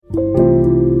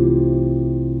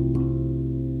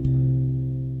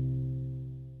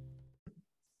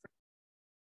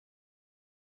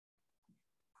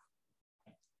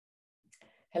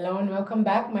Hello and welcome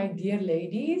back, my dear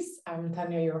ladies. I'm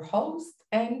Tanya, your host,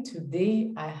 and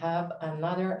today I have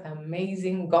another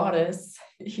amazing goddess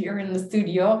here in the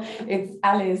studio. It's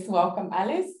Alice. Welcome,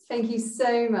 Alice. Thank you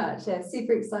so much.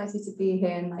 Super excited to be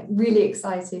here and really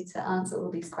excited to answer all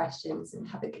these questions and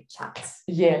have a good chat.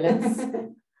 Yeah, let's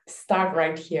start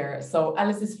right here. So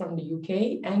Alice is from the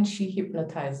UK and she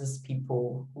hypnotizes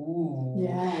people. Ooh.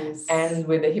 Yes. And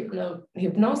with the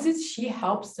hypnosis, she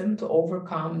helps them to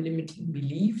overcome limiting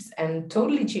beliefs and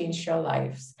totally change their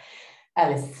lives.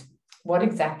 Alice, what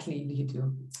exactly do you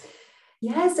do?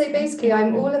 Yeah, so basically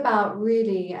I'm all about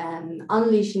really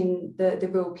unleashing the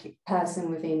real person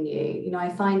within you. You know, I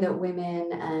find that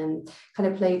women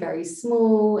kind of play very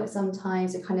small.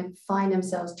 Sometimes they kind of find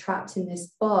themselves trapped in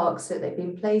this box that they've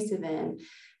been placed within.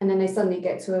 And then they suddenly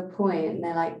get to a point and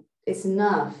they're like, it's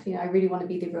enough. You know, I really want to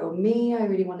be the real me. I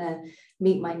really want to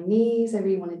meet my needs. I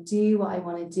really want to do what I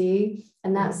want to do.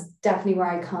 And that's definitely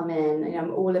where I come in. You know,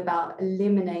 I'm all about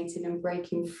eliminating and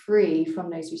breaking free from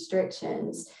those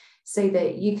restrictions, so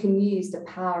that you can use the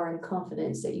power and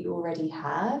confidence that you already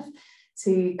have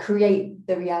to create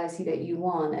the reality that you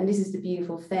want. And this is the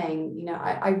beautiful thing. You know,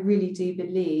 I really do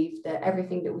believe that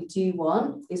everything that we do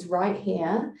want is right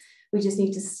here. We just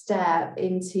need to step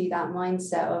into that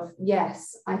mindset of,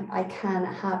 yes, I can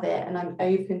have it and I'm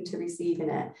open to receiving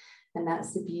it. And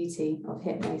that's the beauty of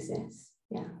hypnosis.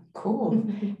 Yeah. Cool.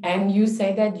 And you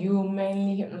say that you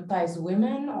mainly hypnotize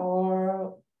women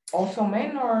or also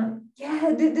men, or?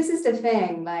 Yeah, this is the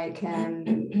thing.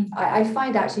 I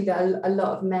find actually that a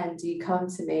lot of men do come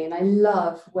to me, and I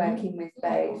love working with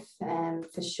both,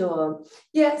 for sure.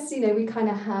 Yes, you know, we kind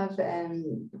of have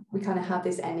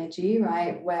this energy,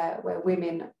 right, where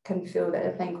women can feel that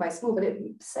they're playing quite small, but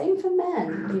same for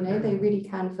men. You know, they really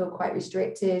can feel quite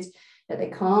restricted, that they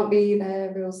can't be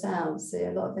their real selves. So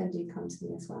a lot of them do come to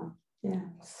me as well. Yeah.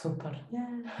 Super.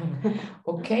 Yeah.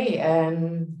 Okay.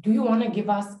 Do you want to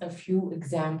give us a few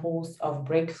examples of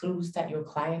breakthroughs that your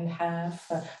client have?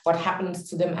 What happens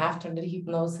to them after the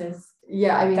hypnosis?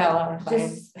 Yeah, I mean, tell our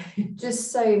clients.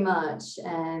 just so much.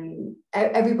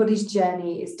 Everybody's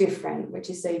journey is different, which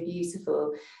is so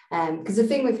beautiful. Because the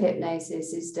thing with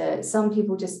hypnosis is that some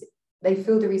people they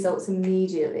feel the results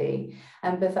immediately,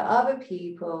 but for other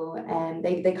people,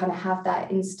 they kind of have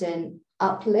that instant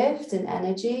uplift and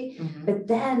energy, but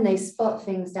then they spot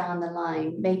things down the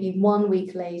line, maybe 1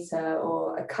 week later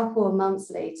or a couple of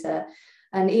months later.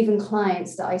 And even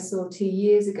clients that I saw 2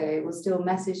 years ago will still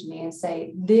message me and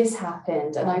say, this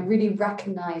happened. And I really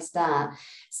recognize that.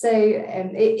 So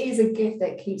it is a gift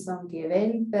that keeps on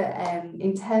giving. But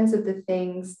in terms of the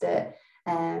things that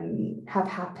have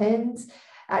happened,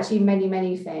 actually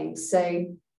many things.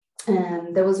 So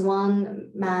there was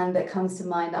one man that comes to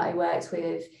mind that I worked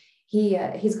with.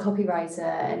 He's a copywriter,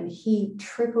 and he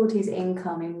tripled his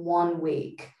income in 1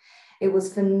 week. It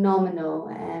was phenomenal.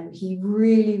 He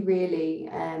really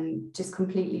just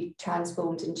completely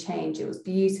transformed and changed. It was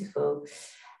beautiful.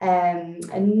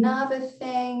 Another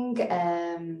thing,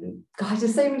 God,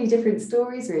 there's so many different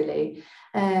stories, really.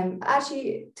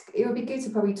 Actually, it would be good to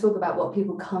probably talk about what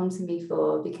people come to me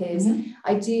for, because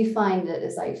I do find that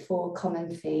there's 4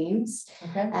 common themes.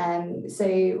 Okay.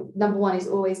 So number 1 is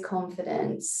always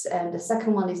confidence, and the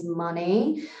second one is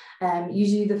money.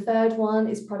 Usually the third one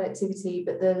is productivity,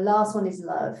 but the last one is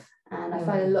love. And I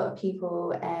find a lot of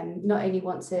people not only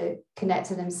want to connect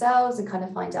to themselves and kind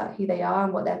of find out who they are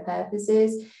and what their purpose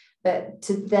is, but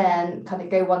to then kind of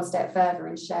go one step further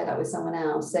and share that with someone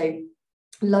else. So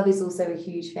love is also a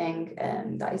huge thing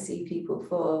that I see people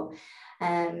for.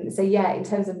 So yeah, in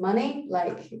terms of money,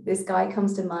 this guy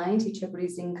comes to mind, he tripled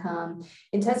his income.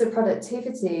 In terms of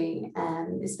productivity,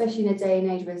 especially in a day and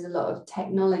age where there's a lot of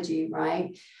technology,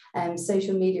 right?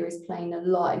 Social media is playing a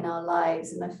lot in our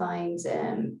lives, and I find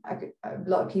a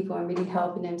lot of people, I'm really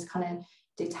helping them to kind of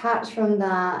detach from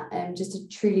that and just to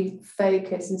truly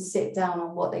focus and sit down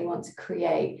on what they want to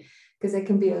create. Because there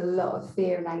can be a lot of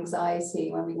fear and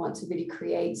anxiety when we want to really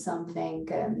create something,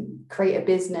 create a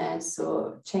business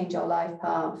or change our life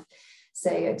path.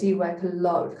 So I do work a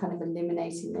lot with kind of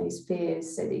eliminating those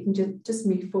fears so that you can just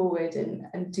move forward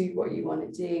and do what you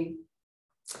want to do.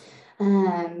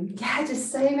 Yeah,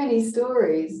 just so many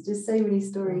stories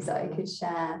that I could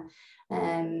share.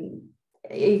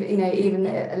 Even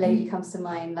a lady comes to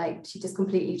mind, she just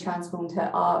completely transformed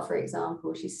her art, for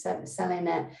example. She's selling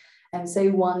it so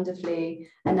wonderfully,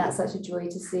 and that's such a joy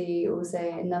to see. Also,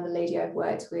 another lady I've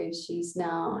worked with, she's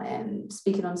now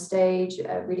speaking on stage,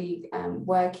 really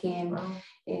working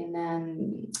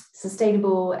in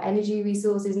sustainable energy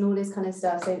resources and all this kind of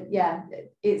stuff. So yeah,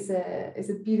 it's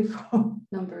a beautiful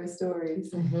number of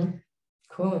stories.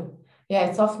 Cool. Yeah,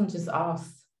 it's often just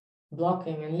us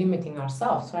blocking and limiting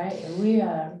ourselves, right? And we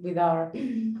are with our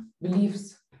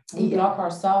beliefs, we block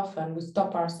ourselves and we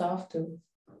stop ourselves to.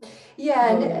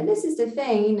 Yeah, and this is the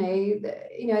thing,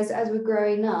 as we're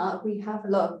growing up, we have a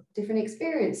lot of different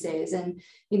experiences, and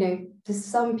for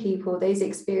some people, those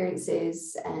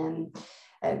experiences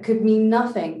could mean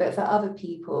nothing, but for other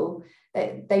people,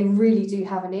 they really do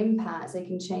have an impact. They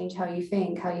can change how you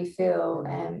think, how you feel,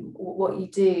 and what you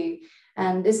do.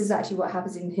 And this is actually what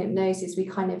happens in hypnosis. We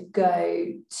kind of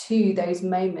go to those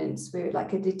moments. We're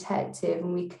like a detective,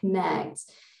 and we connect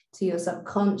to your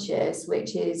subconscious,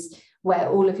 which is where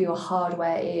all of your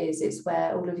hardware is. It's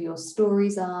where all of your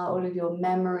stories are, all of your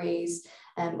memories,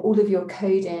 all of your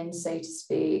coding, so to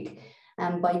speak.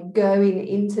 And by going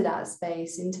into that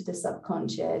space, into the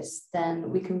subconscious,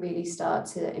 then we can really start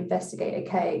to investigate,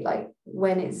 okay, like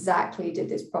when exactly did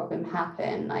this problem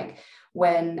happen? Like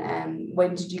when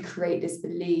did you create this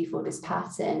belief or this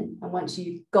pattern? And once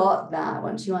you've got that,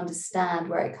 once you understand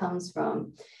where it comes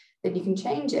from, then you can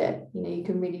change it. You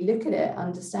can really look at it,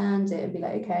 understand it, and be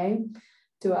like, okay,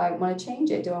 do I want to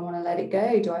change it? Do I want to let it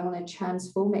go? Do I want to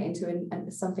transform it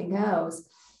into something else?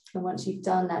 And once you've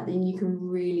done that, then you can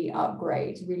really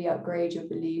upgrade your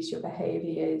beliefs, your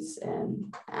behaviors,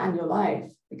 and your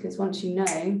life. Because once you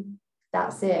know,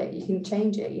 that's it. You can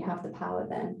change it. You have the power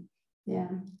then. Yeah.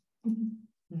 Mm-hmm.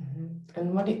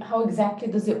 And how exactly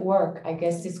does it work? I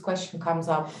guess this question comes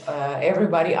up.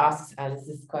 Everybody asks Alice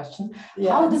this question.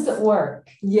 Yeah. How does it work?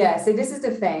 Yeah, so this is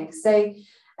the thing. So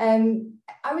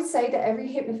I would say that every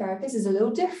hypnotherapist is a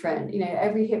little different.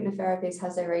 Every hypnotherapist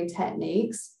has their own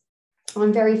techniques.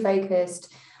 I'm very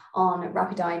focused on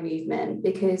rapid eye movement,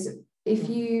 because if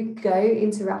you go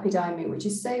into rapid eye movement, which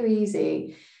is so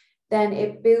easy, then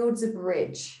it builds a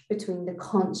bridge between the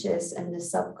conscious and the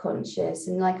subconscious.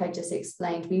 And like I just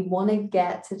explained, we want to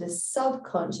get to the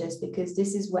subconscious because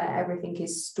this is where everything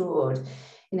is stored.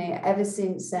 Ever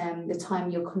since the time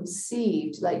you're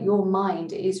conceived, like your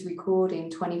mind is recording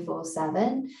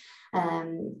 24/7.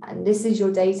 And this is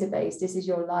your database, this is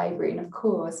your library. And of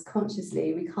course,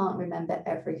 consciously, we can't remember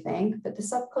everything, but the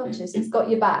subconscious, it's got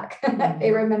your back.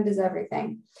 It remembers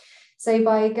everything. So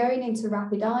by going into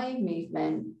rapid eye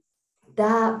movement,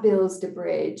 that builds the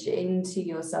bridge into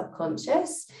your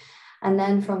subconscious. And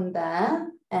then from there,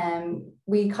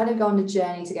 we kind of go on a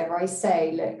journey together. I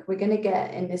say, look, we're going to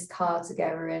get in this car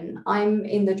together, and I'm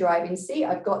in the driving seat,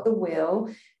 I've got the wheel,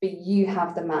 but you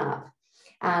have the map.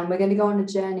 And we're going to go on a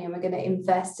journey, and we're going to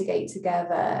investigate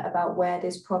together about where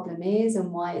this problem is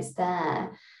and why it's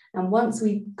there. And once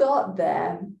we've got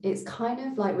there, it's kind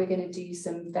of like we're going to do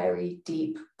some very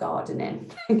deep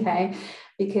gardening, okay?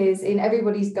 Because in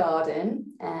everybody's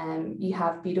garden, you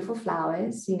have beautiful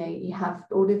flowers, you have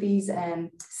all of these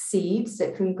seeds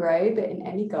that can grow, but in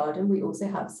any garden, we also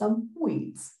have some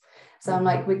weeds. So I'm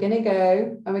like, we're going to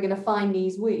go and we're going to find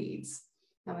these weeds,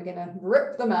 and we're going to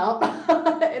rip them out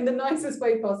in the nicest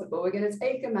way possible. We're going to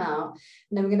take them out,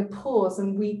 and then we're going to pour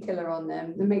some weed killer on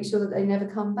them and make sure that they never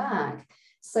come back,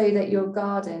 so that your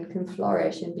garden can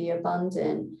flourish and be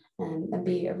abundant and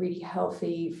be a really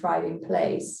healthy, thriving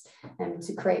place, and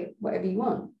to create whatever you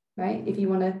want, right? If you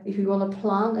want to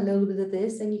plant a little bit of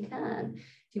this, then you can.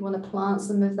 If you want to plant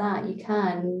some of that, you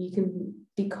can. You can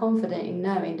be confident in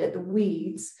knowing that the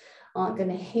weeds aren't going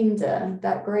to hinder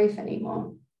that growth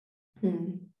anymore.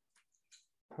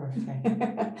 Perfect.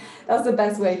 That's the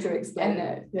best way to explain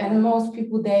it. Yeah. And most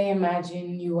people, they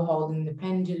imagine you holding the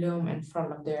pendulum in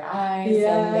front of their eyes,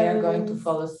 and they're going to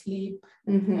fall asleep.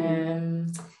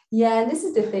 Yeah, and this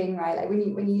is the thing, right? Like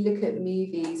when you look at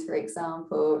movies, for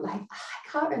example, like I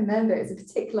can't remember, it's a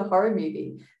particular horror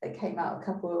movie that came out a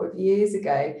couple of years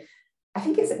ago. I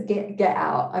think it's Get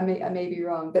Out. I may be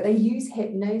wrong, but they use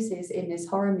hypnosis in this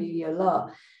horror movie a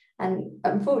lot. And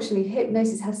unfortunately,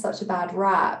 hypnosis has such a bad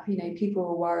rap. People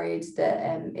are worried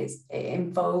that it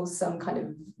involves some kind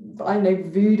of, I don't know,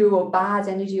 voodoo or bad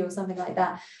energy or something like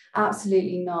that.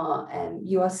 Absolutely not.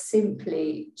 You are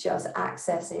simply just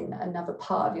accessing another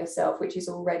part of yourself, which is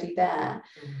already there.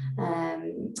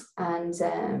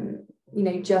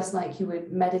 Just like you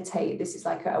would meditate, this is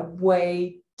like a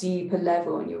way deeper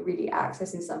level, and you're really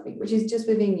accessing something which is just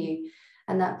within you.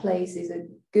 And that place is a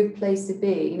good place to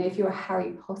be. If you're a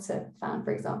Harry Potter fan,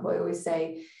 for example, I always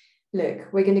say,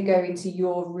 look, we're going to go into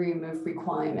your room of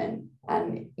requirement,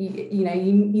 and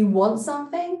you want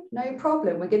something, no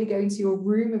problem. We're going to go into your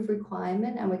room of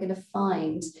requirement, and we're going to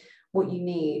find what you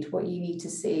need to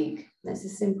seek. That's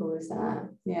as simple as that.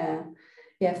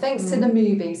 Yeah, thanks to the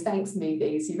movies. Thanks,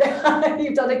 movies. You've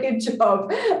done a good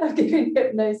job of giving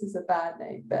hypnosis a bad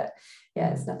name, but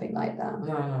yeah, it's nothing like that.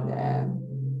 No. Yeah.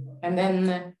 And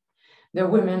then the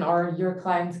women or your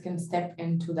clients can step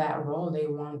into that role they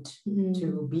want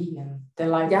to be in, the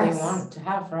life they want to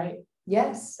have, right?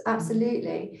 Yes,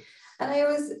 absolutely. And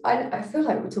I feel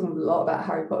like we're talking a lot about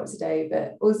Harry Potter today,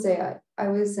 but also I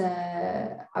was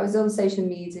on social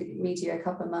media a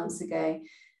couple of months ago,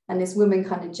 and this woman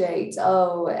kind of joked,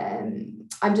 "Oh,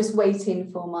 I'm just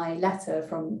waiting for my letter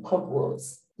from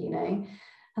Hogwarts," you know.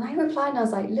 And I replied, and I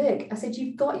was like, "Look," I said,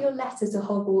 "you've got your letter to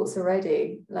Hogwarts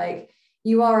already. Like,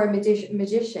 you are a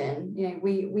magician. You know,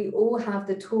 we all have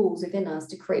the tools within us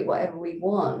to create whatever we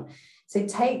want. So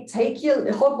take your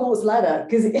Hogwarts letter,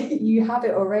 because you have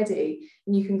it already,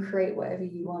 and you can create whatever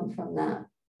you want from that."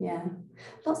 Yeah,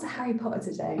 lots of Harry Potter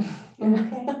today.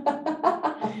 Okay.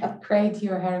 Create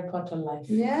your Harry Potter life.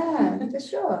 Yeah, for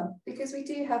sure, because we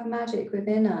do have magic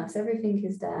within us. Everything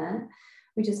is there.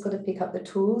 We just got to pick up the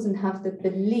tools and have the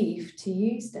belief to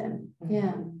use them.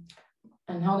 Yeah.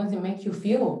 And how does it make you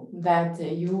feel that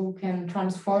you can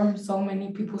transform so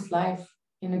many people's life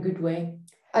in a good way?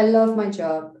 I love my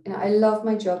job. You know, I love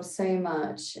my job so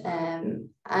much.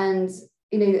 And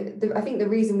you know, I think the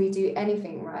reason we do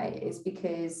anything right is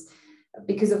because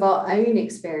of our own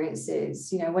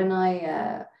experiences. You know, when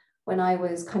I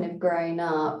was kind of growing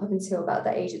up until about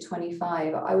the age of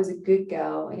 25, I was a good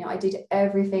girl. You know, I did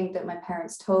everything that my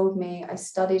parents told me. I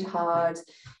studied hard,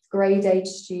 grade 8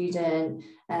 student,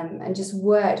 and just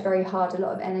worked very hard, a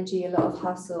lot of energy, a lot of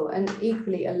hustle, and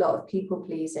equally a lot of people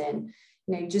pleasing.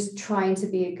 You know, just trying to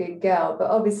be a good girl. But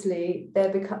obviously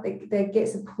there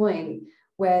gets a point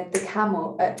where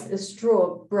the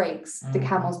straw breaks the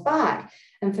camel's back.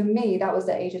 And for me, that was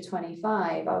the age of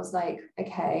 25. I was like,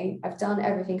 okay, I've done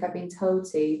everything I've been told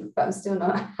to, but I'm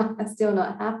still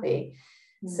not happy.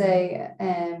 So,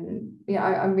 you know,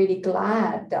 I'm really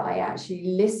glad that I actually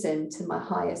listened to my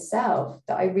higher self,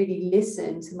 that I really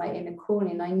listened to my inner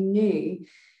calling. I knew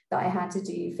that I had to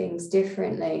do things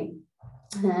differently.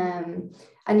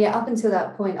 And yet up until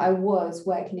that point, I was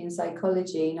working in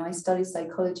psychology. You know, I studied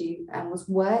psychology and was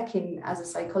working as a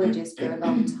psychologist for a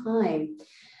long time.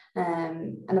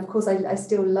 And of course, I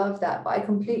still love that, but I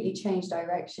completely changed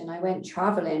direction. I went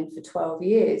traveling for 12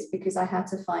 years because I had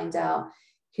to find out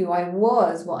who I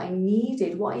was, what I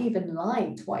needed, what I even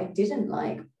liked, what I didn't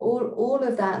like, all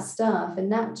of that stuff.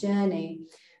 And that journey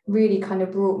really kind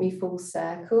of brought me full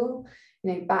circle,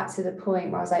 you know, back to the point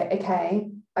where I was like,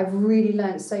 okay, I've really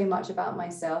learned so much about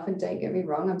myself, and don't get me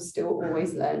wrong, I'm still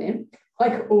always learning,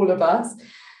 like all of us.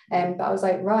 But I was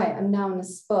like, right, I'm now in a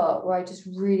spot where I just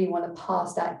really want to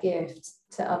pass that gift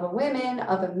to other women,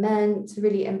 other men, to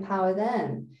really empower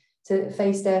them to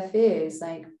face their fears,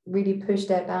 like really push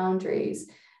their boundaries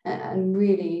and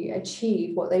really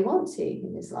achieve what they want to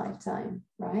in this lifetime,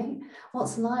 right?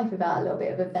 What's life without a little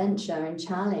bit of adventure and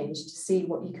challenge to see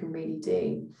what you can really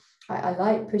do? I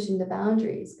like pushing the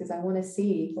boundaries because I want to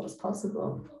see what's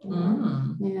possible.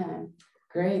 Yeah.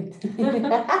 Great.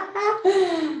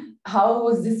 How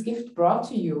was this gift brought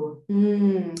to you?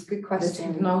 Good question. This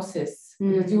hypnosis.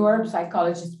 Because you were a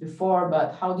psychologist before,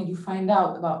 but how did you find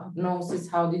out about hypnosis?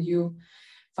 How did you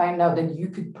find out that you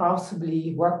could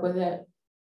possibly work with it?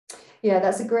 Yeah,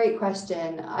 that's a great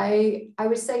question. I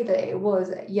would say that it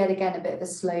was yet again a bit of a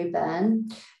slow burn.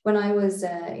 When I was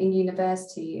in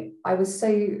university, I was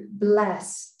so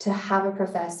blessed to have a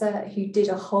professor who did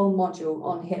a whole module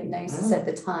on hypnosis at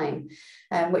the time,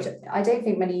 which I don't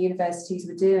think many universities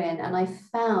were doing. And I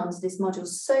found this module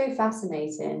so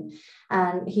fascinating.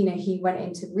 And, you know, he went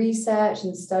into research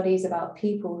and studies about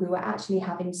people who were actually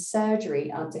having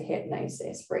surgery under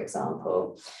hypnosis, for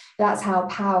example. That's how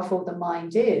powerful the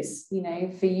mind is, you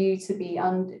know, for you to be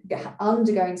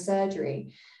undergoing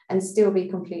surgery and still be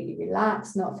completely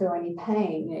relaxed, not feel any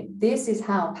pain. You know, this is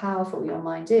how powerful your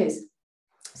mind is.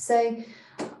 So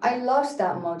I loved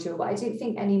that module, but I didn't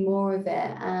think any more of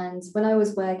it. And when I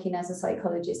was working as a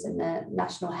psychologist in the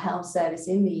National Health Service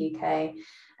in the UK,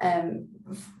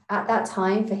 at that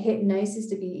time, for hypnosis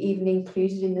to be even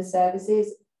included in the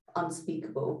services,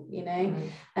 unspeakable, you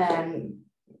know.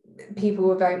 People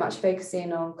were very much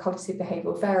focusing on cognitive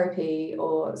behavioral therapy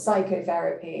or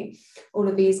psychotherapy, all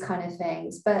of these kind of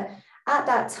things. But at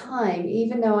that time,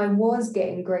 even though I was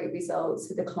getting great results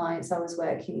with the clients I was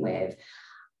working with,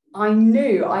 I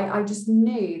just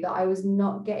knew that I was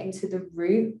not getting to the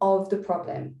root of the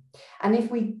problem. And if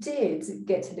we did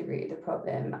get to the root of the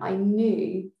problem, I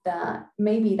knew that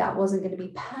maybe that wasn't going to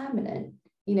be permanent.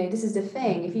 You know, this is the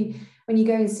thing. When you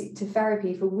go into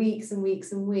therapy for weeks and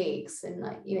weeks and weeks, and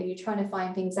like, you know, you're trying to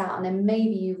find things out, and then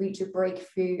maybe you reach a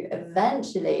breakthrough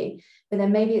eventually, but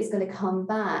then maybe it's going to come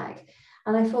back.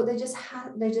 And I thought there just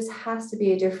has to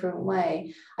be a different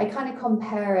way. I kind of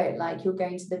compare it like you're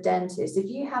going to the dentist. If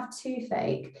you have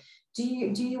toothache, Do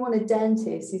you want a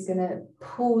dentist who's going to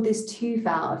pull this tooth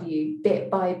out of you bit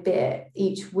by bit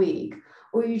each week?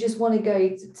 Or you just want to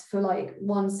go for like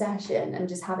one session and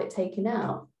just have it taken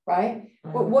out, right?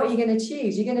 What are you going to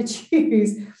choose? You're going to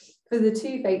choose for the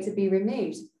toothache to be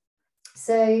removed.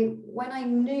 So when I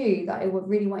knew that I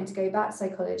really wanted to go back to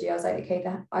psychology, I was like, okay,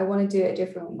 I want to do it a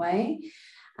different way.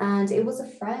 And it was a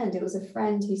friend who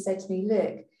said to me,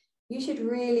 look, you should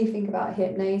really think about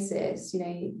hypnosis. You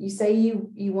know, you say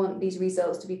you want these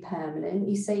results to be permanent.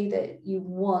 You say that you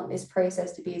want this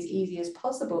process to be as easy as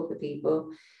possible for people.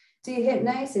 Do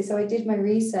hypnosis. So I did my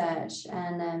research,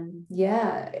 and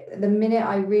yeah, the minute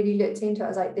I really looked into it, I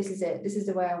was like, this is it. This is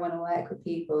the way I want to work with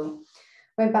people.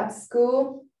 Went back to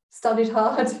school, studied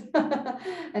hard,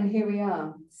 and here we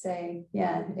are. So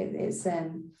yeah, it's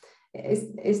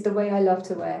the way I love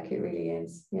to work. It really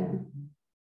is. Yeah.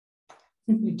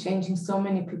 You're changing so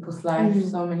many people's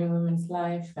lives, so many women's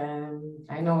life, and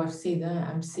I know I've seen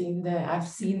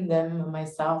them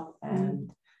myself,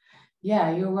 and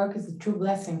yeah, your work is a true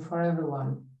blessing for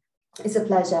everyone. It's a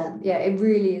pleasure. Yeah, it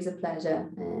really is a pleasure.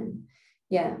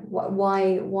 Yeah,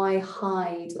 why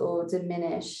hide or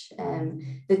diminish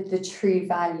the true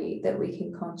value that we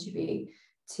can contribute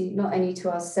to, not only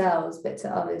to ourselves but to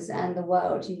others and the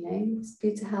world? You know, it's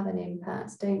good to have an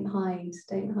impact. Don't hide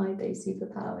those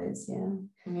superpowers.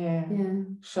 Yeah,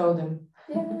 show them.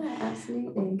 Yeah,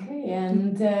 absolutely. Okay,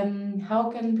 and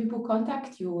how can people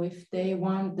contact you if they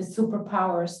want the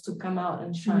superpowers to come out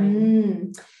and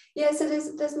shine? Yeah, so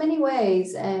there's many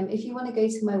ways. If you want to go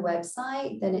to my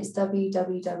website, then it's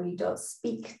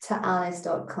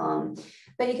www.speaktoalice.com.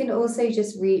 But you can also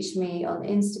just reach me on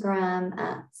Instagram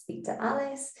at Speak to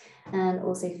Alice, and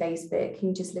also Facebook. You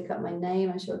can just look up my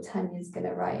name. I'm sure Tanya's going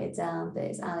to write it down, but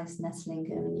it's Alice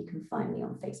Neslingham, and you can find me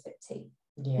on Facebook too.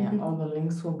 Yeah, all the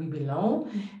links will be below.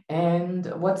 And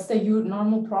what's the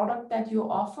normal product that you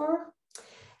offer?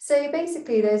 So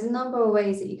basically, there's a number of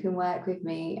ways that you can work with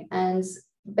me, and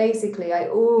basically I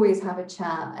always have a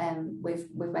chat with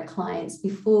my clients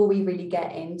before we really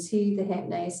get into the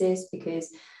hypnosis, because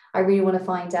I really want to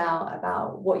find out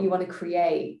about what you want to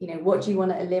create. You know, what do you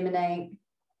want to eliminate?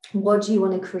 What do you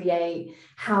want to create?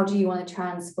 How do you want to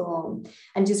transform?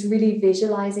 And just really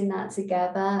visualizing that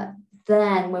together.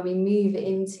 Then when we move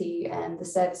into the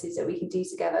services that we can do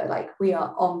together, like, we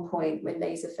are on point, we're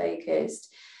laser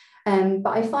focused. But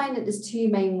I find that there's two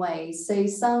main ways. So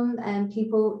some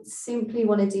people simply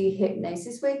want to do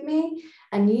hypnosis with me,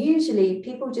 and usually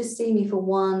people just see me for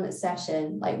one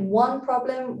session, like one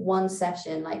problem, one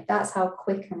session. Like, that's how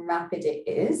quick and rapid it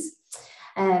is.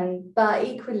 But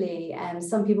equally,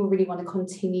 some people really want to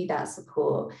continue that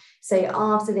support. So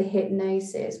after the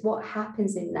hypnosis, what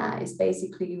happens in that is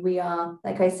basically we are,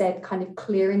 like I said, kind of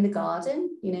clearing the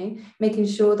garden, you know, making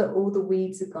sure that all the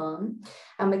weeds are gone,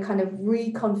 and we're kind of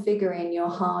reconfiguring your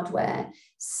hardware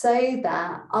so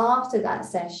that after that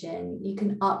session, you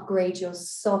can upgrade your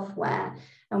software.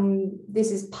 And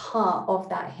this is part of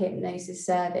that hypnosis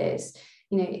service.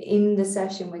 You know, in the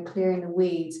session, we're clearing the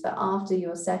weeds, but after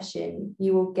your session,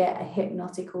 you will get a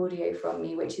hypnotic audio from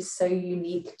me, which is so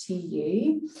unique to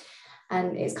you.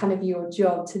 And it's kind of your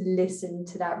job to listen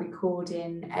to that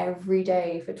recording every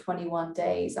day for 21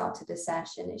 days after the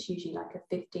session. It's usually like a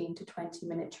 15 to 20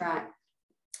 minute track.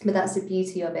 But that's the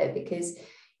beauty of it, because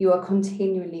you are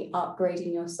continually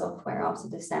upgrading your software after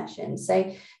the session.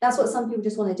 So that's what some people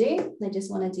just want to do. They just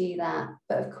want to do that.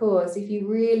 But of course, if you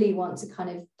really want to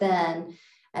kind of then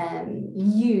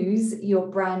use your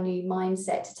brand new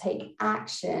mindset to take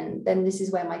action, then this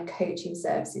is where my coaching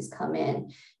services come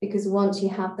in. Because once you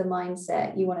have the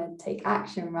mindset, you want to take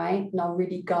action, right? And I'll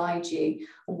really guide you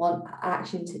on what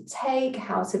action to take,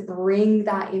 how to bring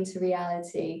that into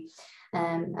reality,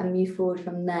 and move forward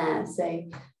from there. So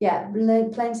yeah,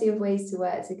 plenty of ways to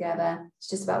work together. It's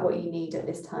just about what you need at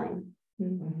this time.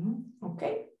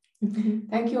 Okay.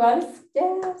 Thank you, Alice.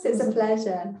 Yes, it's a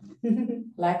pleasure.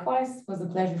 Likewise, it was a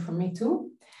pleasure for me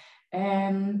too.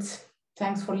 And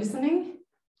thanks for listening.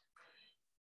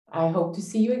 I hope to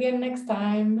see you again next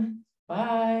time.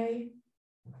 Bye.